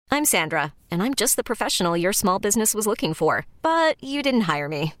I'm Sandra, and I'm just the professional your small business was looking for. But you didn't hire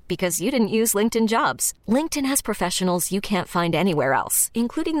me because you didn't use LinkedIn Jobs. LinkedIn has professionals you can't find anywhere else,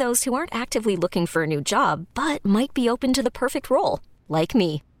 including those who aren't actively looking for a new job, but might be open to the perfect role, like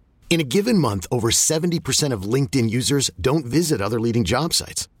me. In a given month, over 70% of LinkedIn users don't visit other leading job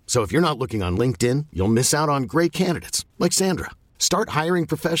sites. So if you're not looking on LinkedIn, you'll miss out on great candidates like Sandra. Start hiring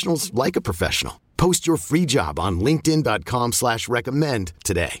professionals like a professional. Post your free job on linkedin.com/recommend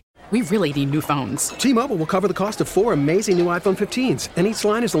today. We really need new phones. T-Mobile will cover the cost of 4 amazing new iPhone 15s, and each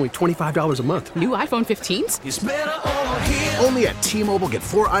line is only $25 a month. New iPhone 15s? It's better over here. Only at T-Mobile, get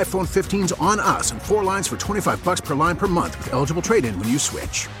 4 iPhone 15s on us and 4 lines for $25 per line per month with eligible trade-in when you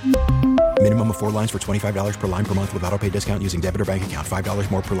switch. Minimum of 4 lines for $25 per line per month with autopay discount using debit or bank account. $5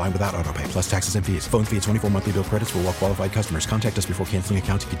 more per line without autopay, plus taxes and fees. Phone fee at 24 monthly bill credits for well-qualified customers. Contact us before canceling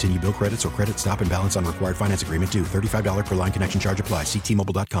account to continue bill credits or credit stop and balance on required finance agreement due. $35 per line connection charge applies. See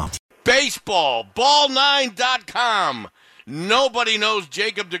T-Mobile.com. Baseball, ball9.com. Nobody knows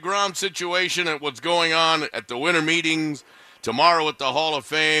Jacob deGrom's situation and what's going on at the winter meetings tomorrow at the Hall of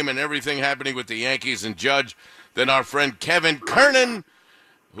Fame and everything happening with the Yankees and Judge than our friend Kevin Kernan,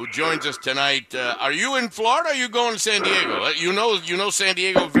 who joins us tonight. Are you in Florida or are you going to San Diego? You know San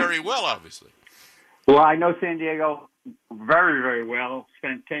Diego very well, obviously. Well, I know San Diego very, very well.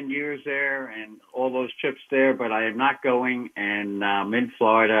 Spent 10 years there and all those trips there, but I am not going, and I'm in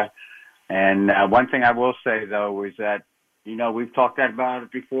Florida. And one thing I will say, though, is that, we've talked about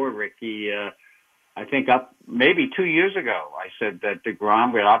it before, Ricky. I think maybe 2 years ago, I said that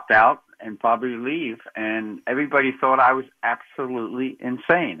deGrom would opt out and probably leave, and everybody thought I was absolutely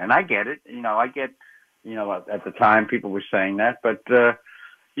insane. And I get it. At the time people were saying that, but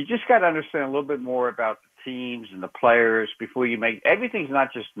you just got to understand a little bit more about the teams and the players before you make – everything's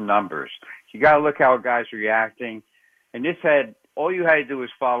not just numbers. You got to look how a guy's reacting. And all you had to do was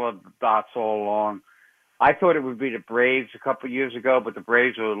follow the dots all along. I thought it would be the Braves a couple of years ago, but the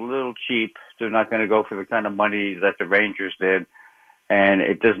Braves are a little cheap. They're not going to go for the kind of money that the Rangers did. And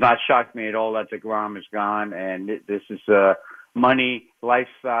it does not shock me at all that deGrom is gone. And this is money,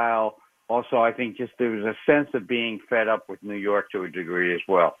 lifestyle. Also, I think just there was a sense of being fed up with New York to a degree as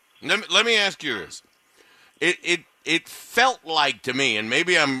well. Let me ask you this. It felt like to me, and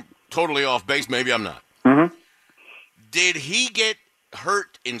maybe I'm totally off base, maybe I'm not. Mm-hmm. Did he get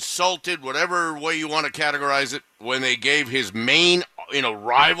hurt, insulted, whatever way you want to categorize it, when they gave his main,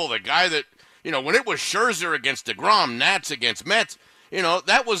 rival, the guy that, when it was Scherzer against deGrom, Nats against Mets,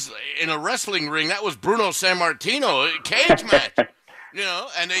 that was in a wrestling ring, that was Bruno Sammartino, a cage match,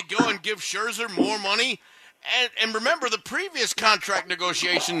 and they go and give Scherzer more money. And remember, the previous contract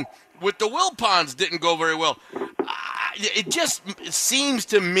negotiation with the Wilpons didn't go very well. It just seems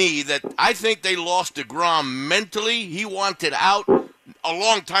to me that I think they lost deGrom mentally. He wanted out a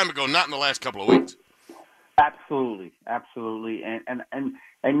long time ago, not in the last couple of weeks. Absolutely.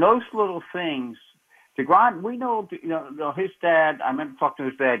 And those little things, deGrom, we know, his dad, I remember talking to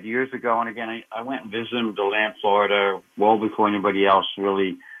his dad years ago, and again, I went and visited him to Land, Florida, well before anybody else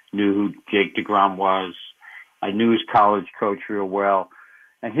really knew who Jake deGrom was. I knew his college coach real well.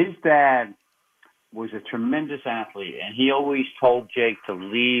 And his dad was a tremendous athlete, and he always told Jake to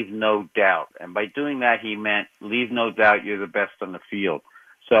leave no doubt. And by doing that, he meant leave no doubt you're the best on the field.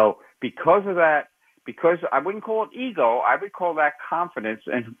 So because of that, because I wouldn't call it ego, I would call that confidence,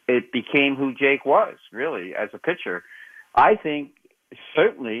 and it became who Jake was, really, as a pitcher. I think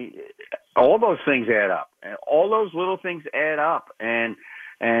certainly all those things add up, and all those little things add up, and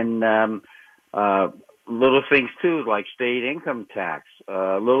little things too, like state income tax,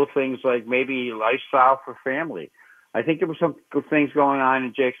 little things like maybe lifestyle for family. I think there were some good things going on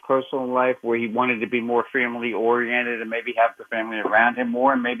in Jake's personal life where he wanted to be more family oriented and maybe have the family around him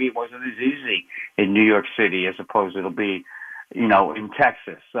more, and maybe it wasn't as easy in New York City as opposed to it'll be, in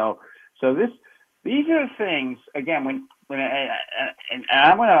Texas. So these are things, again, and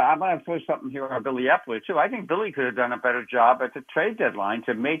I'm gonna throw something here on Billy Epler too. I think Billy could have done a better job at the trade deadline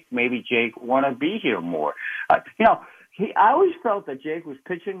to make maybe Jake want to be here more. I always felt that Jake was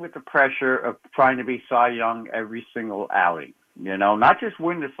pitching with the pressure of trying to be Cy Young every single outing. Not just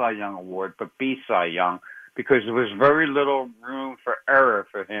win the Cy Young award, but be Cy Young, because there was very little room for error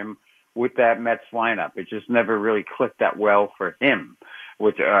for him with that Mets lineup. It just never really clicked that well for him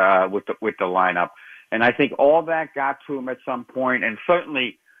with the lineup. And I think all that got to him at some point, and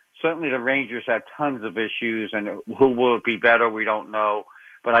certainly the Rangers have tons of issues, and who will it be better, we don't know.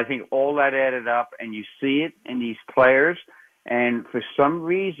 But I think all that added up, and you see it in these players. And for some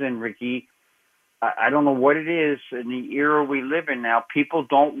reason, Ricky, I don't know what it is in the era we live in now, people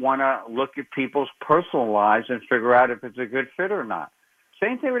don't want to look at people's personal lives and figure out if it's a good fit or not.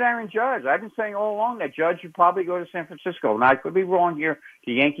 Same thing with Aaron Judge. I've been saying all along that Judge should probably go to San Francisco. Now, I could be wrong here.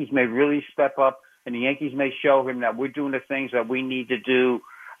 The Yankees may really step up, and the Yankees may show him that we're doing the things that we need to do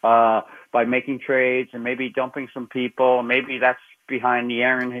by making trades and maybe dumping some people. Maybe that's behind the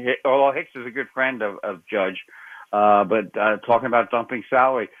Aaron Hicks, although Hicks is a good friend of Judge. But talking about dumping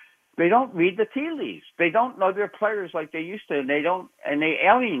salary, they don't read the tea leaves. They don't know their players like they used to, and they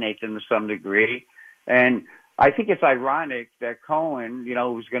alienate them to some degree. And I think it's ironic that Cohen,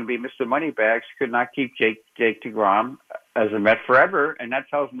 who's going to be Mr. Moneybags, could not keep Jake DeGrom as a Met forever, and that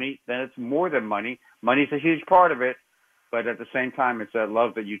tells me that it's more than money. Money's a huge part of it, but at the same time, it's that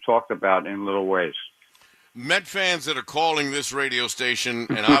love that you talked about in little ways. Met fans that are calling this radio station,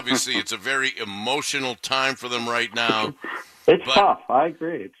 and obviously it's a very emotional time for them right now. It's tough. I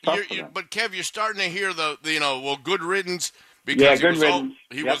agree. It's tough. But Kev, you're starting to hear good riddance because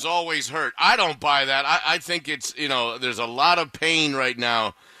he was always hurt. I don't buy that. I think it's there's a lot of pain right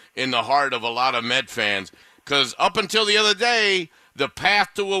now in the heart of a lot of Met fans because up until the other day, the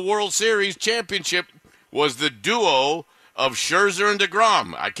path to a World Series championship was the duo of Scherzer and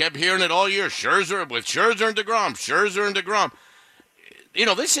DeGrom. I kept hearing it all year. Scherzer and DeGrom. Scherzer and DeGrom.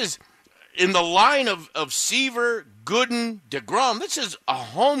 This is in the line of Seaver, Gooden, DeGrom. This is a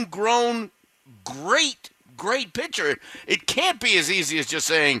homegrown, great pitcher. It can't be as easy as just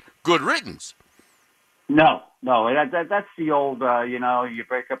saying good riddance. No, that's the old, you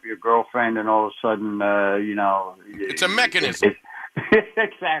break up your girlfriend and all of a sudden, it's a mechanism.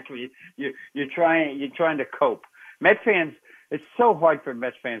 Exactly. You're trying to cope. Met fans, it's so hard for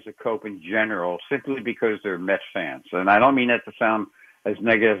Mets fans to cope in general simply because they're Mets fans. And I don't mean that to sound as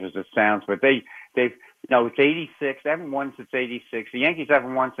negative as it sounds, but they've it's 86. They haven't won since 86. The Yankees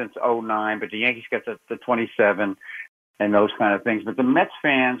haven't won since 09, but the Yankees got to 27 and those kind of things. But the Mets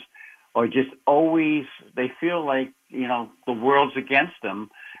fans are just always, they feel like, the world's against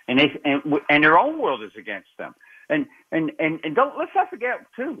them and their own world is against them. And don't let's not forget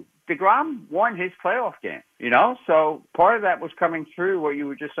too, DeGrom won his playoff game, so part of that was coming through what you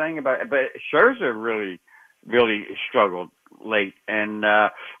were just saying about. But Scherzer really struggled late, and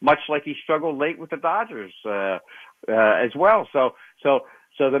much like he struggled late with the Dodgers as well. So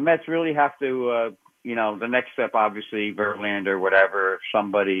the Mets really have to, the next step, obviously Verlander, whatever,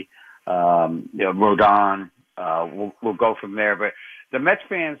 somebody, Rodon, we'll go from there, but. The Mets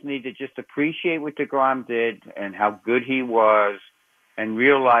fans need to just appreciate what DeGrom did and how good he was, and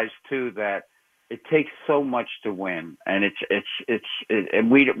realize too that it takes so much to win, and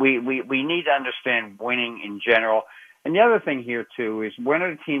and we need to understand winning in general. And the other thing here too is when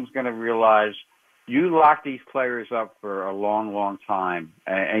are the teams going to realize you lock these players up for a long, long time,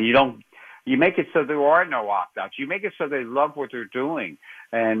 and you make it so there are no opt-outs. You make it so they love what they're doing,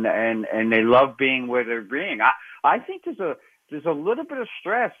 and they love being where they're being. I think there's a little bit of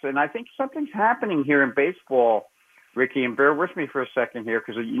stress, and I think something's happening here in baseball, Ricky, and bear with me for a second here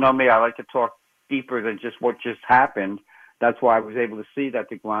because you know me, I like to talk deeper than just what just happened. That's why I was able to see that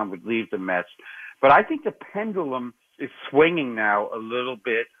DeGrom would leave the Mets. But I think the pendulum is swinging now a little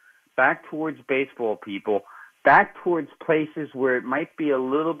bit back towards baseball people, back towards places where it might be a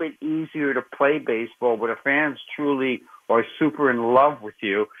little bit easier to play baseball, where the fans truly are super in love with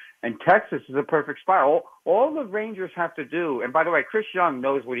you. And Texas is a perfect spot. All the Rangers have to do, and by the way, Chris Young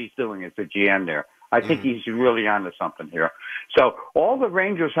knows what he's doing as the GM there. I think he's really onto something here. So all the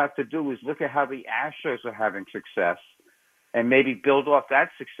Rangers have to do is look at how the Astros are having success and maybe build off that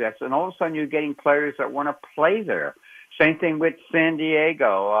success. And all of a sudden you're getting players that want to play there. Same thing with San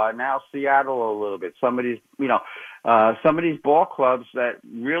Diego, now Seattle a little bit. Some of these ball clubs that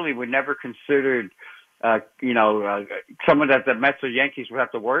really were never considered someone that the Mets or Yankees would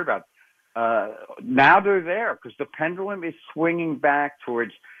have to worry about. Now they're there because the pendulum is swinging back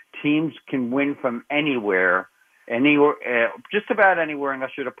towards teams can win from anywhere, just about anywhere,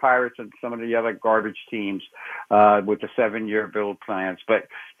 unless you're the Pirates and some of the other garbage teams with the 7-year build plans. But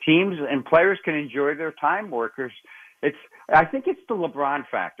teams and players can enjoy their time workers. I think it's the LeBron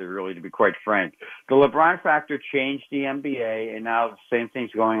factor, really, to be quite frank. The LeBron factor changed the NBA, and now the same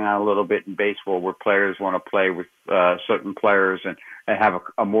thing's going on a little bit in baseball, where players want to play with certain players and have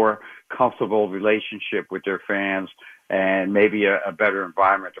a more comfortable relationship with their fans, and maybe a better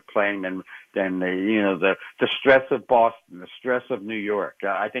environment to playing than the stress of Boston, the stress of New York.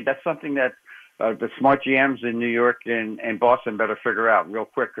 I think that's something that the smart GMs in New York and Boston better figure out real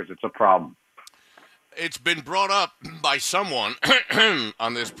quick because it's a problem. It's been brought up by someone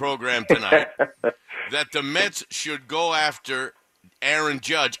on this program tonight that the Mets should go after Aaron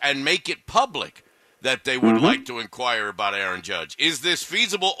Judge and make it public that they would like to inquire about Aaron Judge. Is this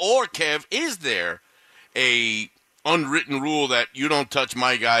feasible, or, Kev, is there a unwritten rule that you don't touch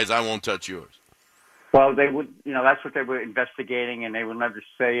my guys, I won't touch yours. Well, they would, that's what they were investigating, and they would never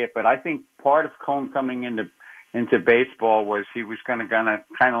say it. But I think part of Cone coming into baseball was he was going to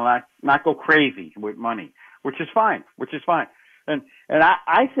kind of not go crazy with money, which is fine. And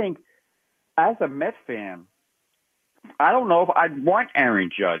I think as a Met fan, I don't know if I'd want Aaron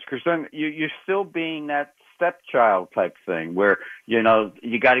Judge, because then you're still being that stepchild type thing where you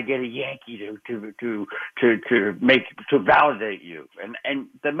got to get a Yankee to validate you, and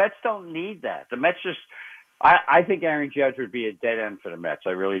the Mets don't need that. The Mets just, I think Aaron Judge would be a dead end for the Mets.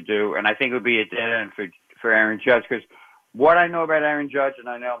 I really do, and I think it would be a dead end for Aaron Judge, because what I know about Aaron Judge, and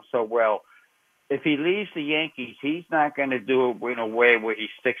I know him so well, if he leaves the Yankees, he's not going to do it in a way where he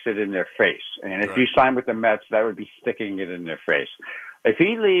sticks it in their face. And if you sign with the Mets, that would be sticking it in their face. If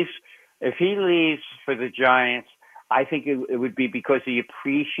he leaves for the Giants, I think it would be because he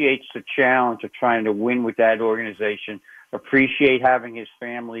appreciates the challenge of trying to win with that organization, appreciate having his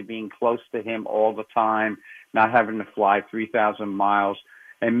family being close to him all the time, not having to fly 3,000 miles,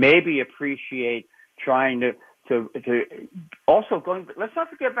 and maybe appreciate trying to also let's not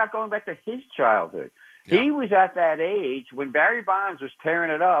forget about going back to his childhood. Yeah. He was at that age when Barry Bonds was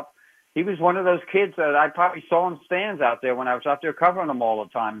tearing it up. He was one of those kids that I probably saw in stands out there when I was out there covering them all the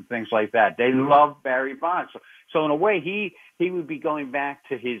time and things like that. They loved Barry Bonds. So in a way, he would be going back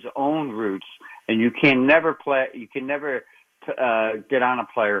to his own roots, and you can never get on a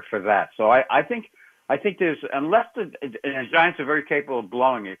player for that. So I think there's, unless the Giants are very capable of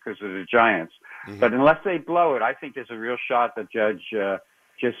blowing it because of the Giants, but unless they blow it, I think there's a real shot that Judge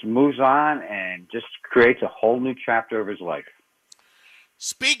just moves on and just creates a whole new chapter of his life.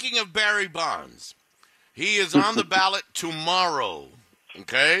 Speaking of Barry Bonds, he is on the ballot tomorrow,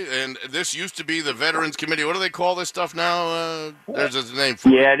 okay? And this used to be the Veterans Committee. What do they call this stuff now? There's a name for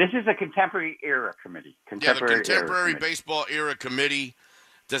it. Yeah, this is a Contemporary Era Committee. The Contemporary Baseball Era Committee.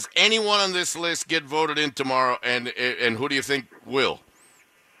 Does anyone on this list get voted in tomorrow, and who do you think will?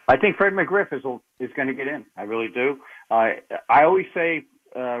 I think Fred McGriff is going to get in. I really do. I always say,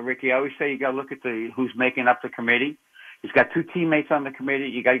 Ricky, you got to look at who's making up the committee. He's got two teammates on the committee.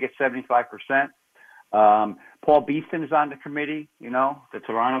 You got to get 75%. Paul Beeston is on the committee, the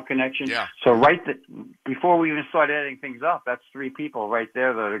Toronto connection. Yeah. So before we even start adding things up, that's three people right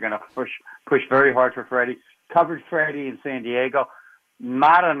there that are going to push very hard for Freddie. Covered Freddie in San Diego.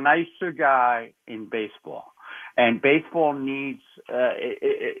 Not a nicer guy in baseball. And baseball needs,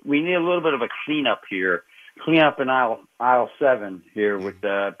 we need a little bit of a cleanup here. Clean up in aisle 7 here with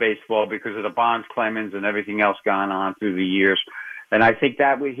baseball because of the Bonds, Clemens, and everything else gone on through the years. And I think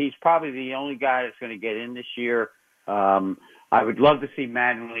he's probably the only guy that's going to get in this year. I would love to see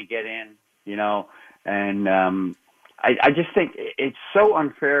Mattingly get in, and I just think it's so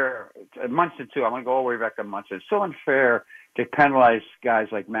unfair. Munson, too. I'm going to go all the way back to Munson. It's so unfair to penalize guys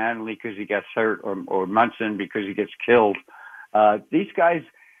like Mattingly because he gets hurt or Munson because he gets killed. These guys,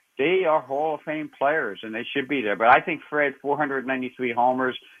 they are Hall of Fame players, and they should be there. But I think Fred, 493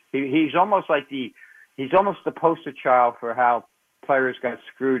 homers, he's almost the poster child for how players got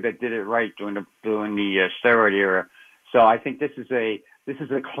screwed that did it right during the steroid era. So I think this is a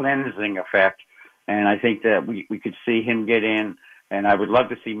cleansing effect, and I think that we could see him get in. And I would love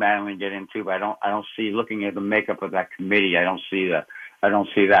to see Mattingly get in too, but I don't see, looking at the makeup of that committee, I don't see that.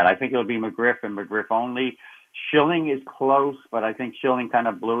 I think it'll be McGriff and McGriff only. Schilling is close, but I think Schilling kind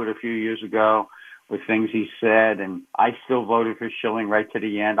of blew it a few years ago with things he said, and I still voted for Schilling right to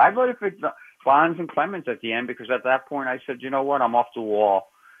the end. I voted for Bonds and Clemens at the end because at that point I said, you know what, I'm off the wall.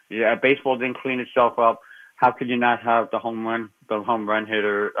 Yeah, baseball didn't clean itself up. How could you not have the home run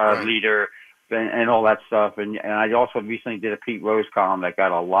hitter leader? And all that stuff. And I also recently did a Pete Rose column that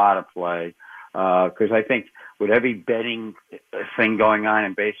got a lot of play because I think with every betting thing going on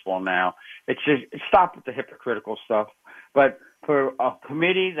in baseball now, it's just stop with the hypocritical stuff. But for a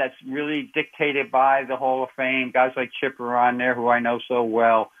committee that's really dictated by the Hall of Fame, guys like Chip are on there who I know so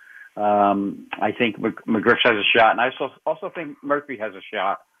well, I think McGriff has a shot. And I also think Murphy has a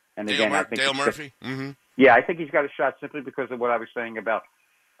shot. And again, I think Dale Murphy? Mm-hmm. Yeah, I think he's got a shot simply because of what I was saying about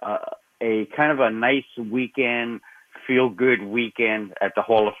a kind of a nice weekend, feel-good weekend at the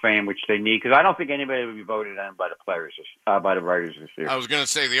Hall of Fame, which they need, because I don't think anybody would be voted on by the players, by the writers this year. I was going to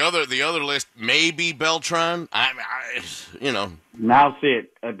say the other list may be Beltran. Now I'll see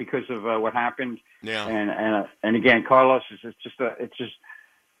it because of what happened. Yeah. And again, Carlos it's just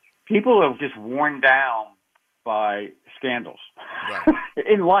people are just worn down by scandals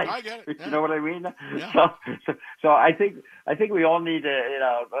in life. I get it. Yeah. You know what I mean? Yeah. So I think we all need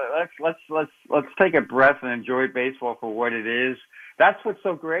to, let's take a breath and enjoy baseball for what it is. That's what's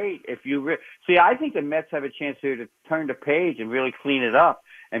so great. If you see, I think the Mets have a chance here to turn the page and really clean it up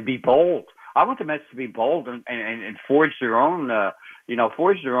and be bold. I want the Mets to be bold and forge their own,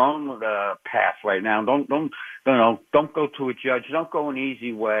 path right now. Don't go to a judge. Don't go an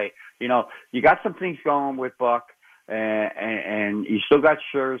easy way. You got some things going with Buck, and you still got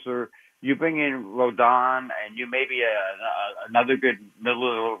Scherzer. You bring in Rodon, and you maybe another good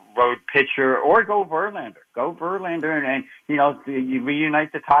middle-of-the-road pitcher, or go Verlander. And you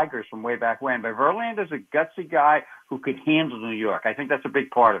reunite the Tigers from way back when. But Verlander's a gutsy guy who could handle New York. I think that's a big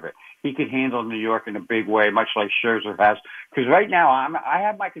part of it. He could handle New York in a big way, much like Scherzer has. Because right now, I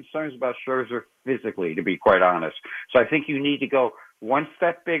have my concerns about Scherzer physically, to be quite honest. So I think you need to go one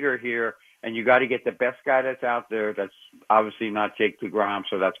step bigger here, and you got to get the best guy that's out there. That's obviously not Jake DeGrom,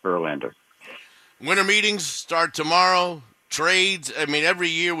 so that's Verlander. Winter meetings start tomorrow. Trades. I mean, every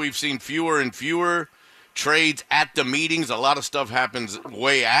year we've seen fewer and fewer trades at the meetings. A lot of stuff happens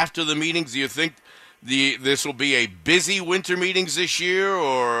way after the meetings. Do you think this will be a busy winter meetings this year,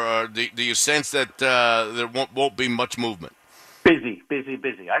 or do you sense that there won't be much movement? Busy.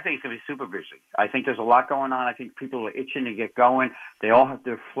 I think it's going to be super busy. I think there's a lot going on. I think people are itching to get going.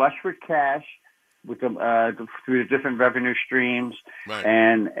 They're flush with cash with through the different revenue streams, right.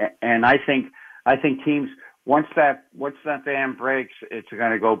 And I think teams once that dam breaks, it's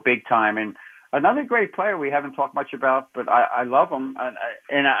going to go big time. And another great player we haven't talked much about, but I love him,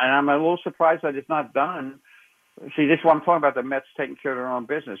 and I'm a little surprised that it's not done. See, this is what I'm talking about. The Mets taking care of their own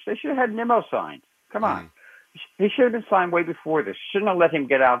business. They should have had Nimmo signed. Come on. He should have been signed way before this. Shouldn't have let him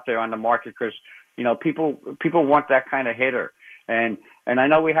get out there on the market because, people want that kind of hitter. And I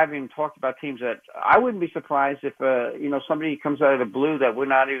know we haven't even talked about teams that I wouldn't be surprised if, somebody comes out of the blue that we're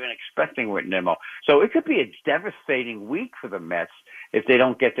not even expecting with Nimmo. So it could be a devastating week for the Mets if they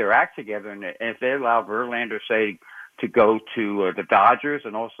don't get their act together and if they allow Verlander, say, to go to the Dodgers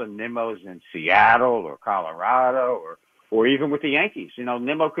and also Nimmo's in Seattle or Colorado or even with the Yankees.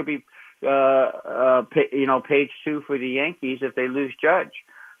 Nimmo could be page 2 for the Yankees if they lose Judge.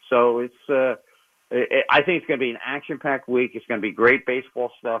 So I think it's going to be an action-packed week. It's going to be great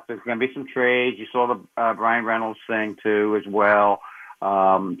baseball stuff. There's going to be some trades. You saw the Brian Reynolds thing too as well.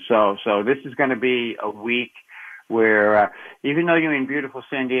 So this is going to be a week where even though you're in beautiful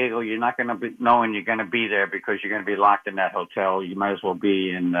San Diego, you're not going to be knowing you're going to be there because you're going to be locked in that hotel. You might as well be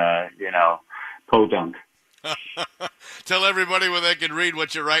in Podunk. Tell everybody where they can read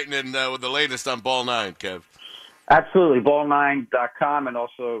what you're writing in with the latest on Ball 9, Kev. Absolutely. Ball9.com and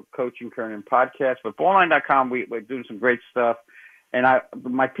also Coach and Kernan podcast. But Ball9.com, we're doing some great stuff. And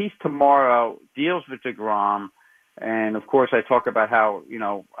my piece tomorrow deals with DeGrom. And, of course, I talk about how,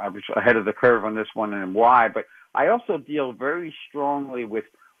 I was ahead of the curve on this one and why. But I also deal very strongly with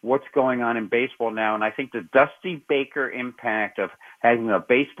what's going on in baseball now. And I think the Dusty Baker impact of having a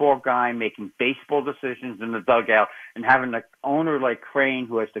baseball guy making baseball decisions in the dugout and having an owner like Crane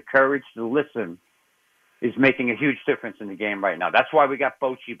who has the courage to listen is making a huge difference in the game right now. That's why we got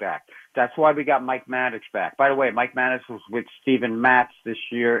Bochy back. That's why we got Mike Maddox back. By the way, Mike Maddox was with Steven Matz this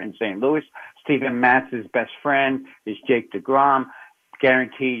year in St. Louis. Steven Matz's best friend is Jake DeGrom.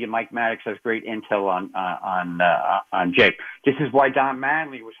 Guarantee you Mike Maddox has great intel on Jake. This is why Don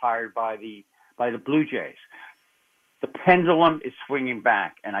Manley was hired by the Blue Jays. The pendulum is swinging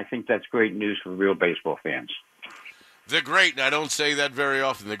back, and I think that's great news for real baseball fans. The great, and I don't say that very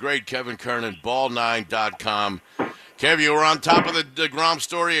often, the great Kevin Kernan, Ball9.com. Kev, you were on top of the DeGrom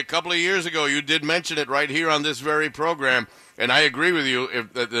story a couple of years ago. You did mention it right here on this very program, and I agree with you.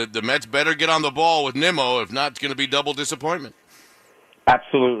 If the Mets better get on the ball with Nimmo. If not, it's going to be double disappointment.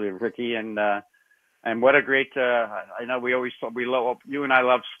 Absolutely, Ricky, and what a great. I know we love you and I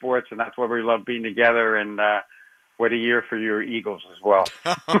love sports, and that's why we love being together. And what a year for your Eagles as well.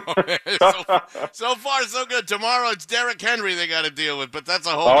 so far, so good. Tomorrow it's Derrick Henry they got to deal with, but that's a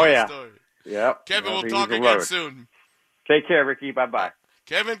whole other story. Yep. Kevin, we'll talk again soon. Take care, Ricky. Bye-bye.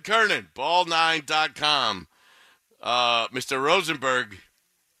 Kevin Kernan, Ball9.com. Mr. Rosenberg,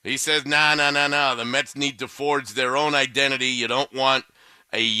 he says, nah. The Mets need to forge their own identity. You don't want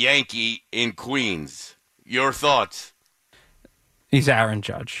a Yankee in Queens. Your thoughts? He's Aaron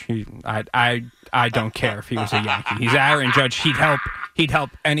Judge. I don't care if he was a Yankee. He's Aaron Judge. He'd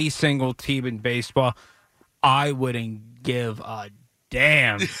help any single team in baseball. I wouldn't give a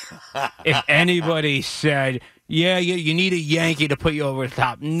damn if anybody said, yeah, you need a Yankee to put you over the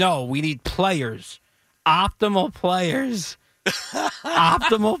top. No, we need players. Optimal players.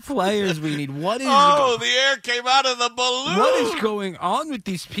 Optimal players we need. What is the air came out of the balloon. What is going on with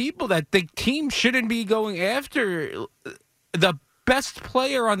these people that the team shouldn't be going after the best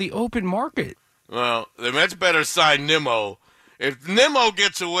player on the open market? Well, the Mets better sign Nimmo if Nimmo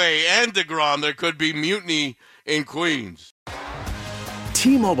gets away and DeGrom, there could be mutiny in Queens.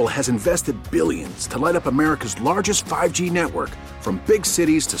 T-Mobile has invested billions to light up America's largest 5G network, from big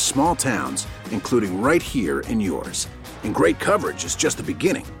cities to small towns, including right here in yours. And great coverage is just the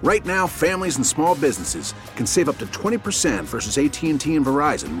beginning. Right now, families and small businesses can save up to 20% versus AT&T and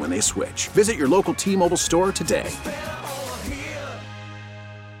Verizon when they switch. Visit your local T-Mobile store today.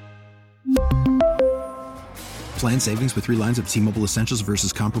 Plan savings with 3 lines of T-Mobile Essentials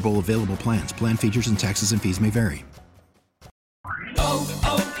versus comparable available plans. Plan features and taxes and fees may vary.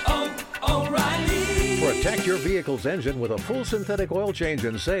 Protect your vehicle's engine with a full synthetic oil change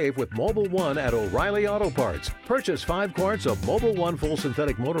and save with Mobil 1 at O'Reilly Auto Parts. Purchase 5 quarts of Mobil 1 full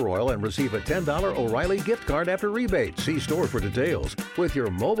synthetic motor oil and receive a $10 O'Reilly gift card after rebate. See store for details. With your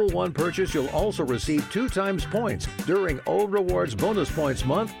Mobil 1 purchase, you'll also receive 2 times points during O Rewards Bonus Points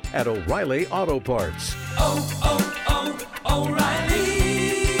Month at O'Reilly Auto Parts. O'Reilly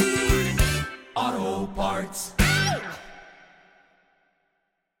Auto Parts.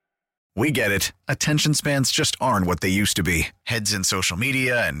 We get it. Attention spans just aren't what they used to be. Heads in social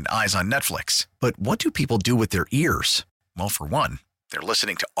media and eyes on Netflix. But what do people do with their ears? Well, for one, they're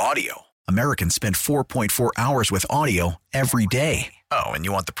listening to audio. Americans spend 4.4 hours with audio every day. Oh, and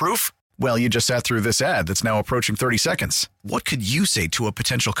you want the proof? Well, you just sat through this ad that's now approaching 30 seconds. What could you say to a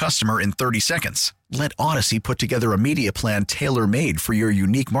potential customer in 30 seconds? Let Odyssey put together a media plan tailor-made for your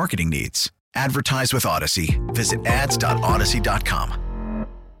unique marketing needs. Advertise with Odyssey. Visit ads.odyssey.com.